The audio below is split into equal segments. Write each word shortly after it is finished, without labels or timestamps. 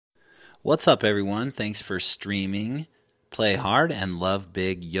What's up, everyone? Thanks for streaming Play Hard and Love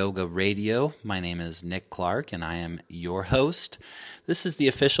Big Yoga Radio. My name is Nick Clark, and I am your host. This is the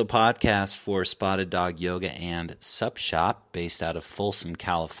official podcast for Spotted Dog Yoga and Sup Shop, based out of Folsom,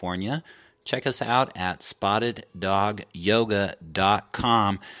 California. Check us out at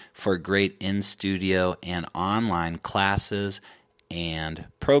spotteddogyoga.com for great in-studio and online classes and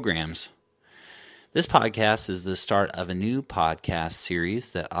programs. This podcast is the start of a new podcast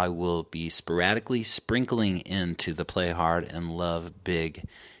series that I will be sporadically sprinkling into the Play Hard and Love Big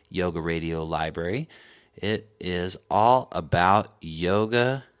Yoga Radio library. It is all about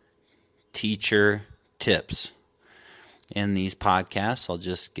yoga teacher tips. In these podcasts, I'll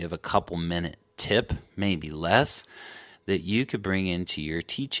just give a couple minute tip, maybe less, that you could bring into your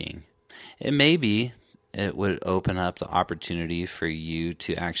teaching. It would open up the opportunity for you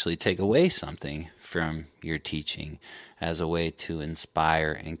to actually take away something from your teaching as a way to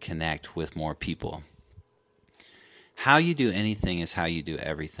inspire and connect with more people. How you do anything is how you do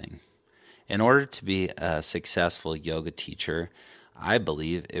everything. In order to be a successful yoga teacher, I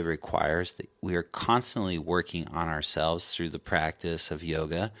believe it requires that we are constantly working on ourselves through the practice of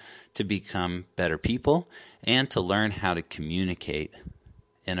yoga to become better people and to learn how to communicate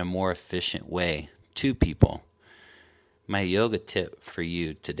in a more efficient way to people. My yoga tip for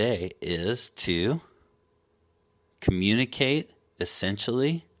you today is to communicate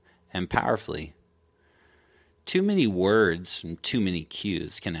essentially and powerfully. Too many words and too many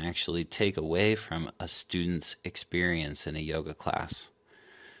cues can actually take away from a student's experience in a yoga class.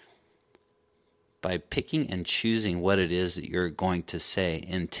 By picking and choosing what it is that you're going to say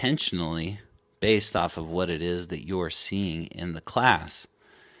intentionally based off of what it is that you're seeing in the class,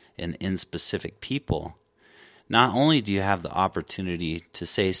 and in specific people, not only do you have the opportunity to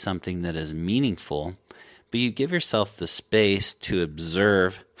say something that is meaningful, but you give yourself the space to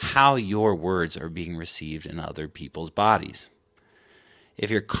observe how your words are being received in other people's bodies. If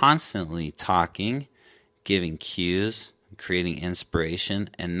you're constantly talking, giving cues, creating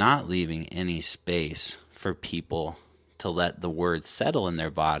inspiration, and not leaving any space for people to let the words settle in their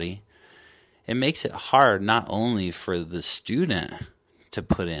body, it makes it hard not only for the student to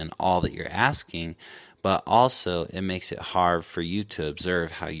put in all that you're asking, but also it makes it hard for you to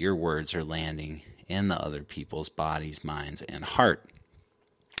observe how your words are landing in the other people's bodies, minds, and heart.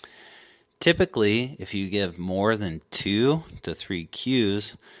 Typically, if you give more than 2 to 3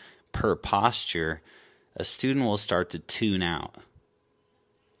 cues per posture, a student will start to tune out.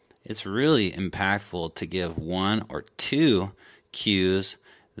 It's really impactful to give 1 or 2 cues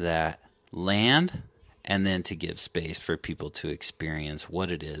that land, and then to give space for people to experience what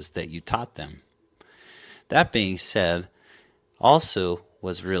it is that you taught them. That being said, also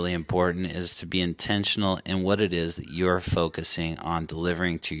what's really important is to be intentional in what it is that you're focusing on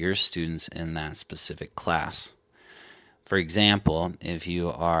delivering to your students in that specific class. For example, if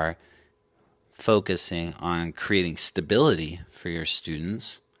you are focusing on creating stability for your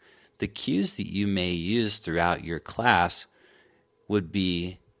students, the cues that you may use throughout your class would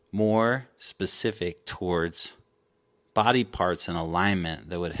be more specific towards body parts and alignment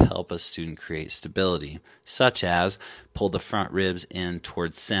that would help a student create stability, such as pull the front ribs in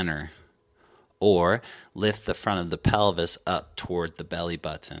towards center or lift the front of the pelvis up toward the belly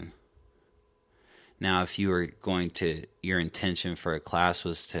button. Now, if your intention for a class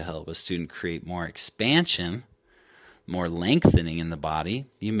was to help a student create more expansion, more lengthening in the body,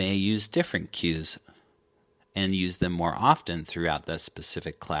 you may use different cues and use them more often throughout that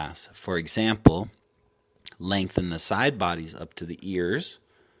specific class. For example, lengthen the side bodies up to the ears,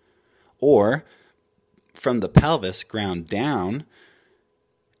 or from the pelvis, ground down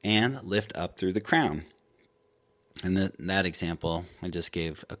and lift up through the crown. And that example, I just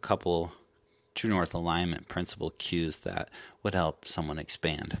gave a couple True North alignment principle cues that would help someone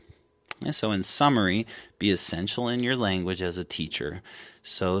expand. And so in summary, be essential in your language as a teacher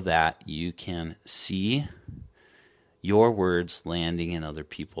so that you can see your words landing in other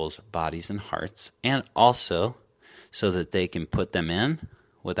people's bodies and hearts, and also so that they can put them in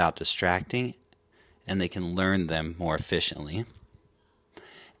without distracting and they can learn them more efficiently.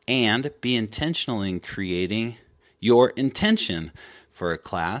 And be intentional in creating your intention for a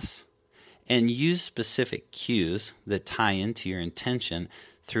class and use specific cues that tie into your intention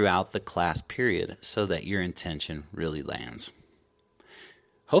throughout the class period so that your intention really lands.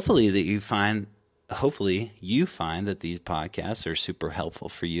 Hopefully you find that these podcasts are super helpful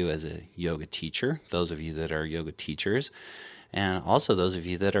for you as a yoga teacher, those of you that are yoga teachers, and also those of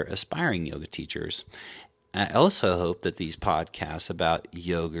you that are aspiring yoga teachers. I also hope that these podcasts about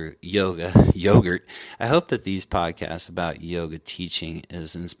yogurt, I hope that these podcasts about yoga teaching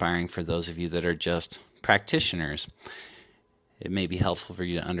is inspiring for those of you that are just practitioners. It may be helpful for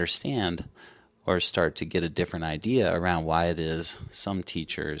you to understand or start to get a different idea around why it is some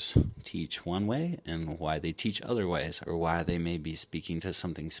teachers teach one way and why they teach other ways, or why they may be speaking to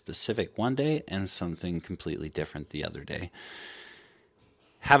something specific one day and something completely different the other day.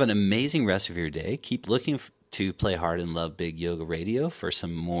 Have an amazing rest of your day. Keep looking to Play Hard and Love Big Yoga Radio for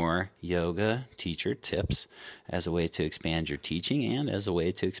some more yoga teacher tips as a way to expand your teaching and as a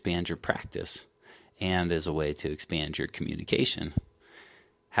way to expand your practice and as a way to expand your communication.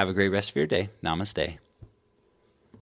 Have a great rest of your day. Namaste.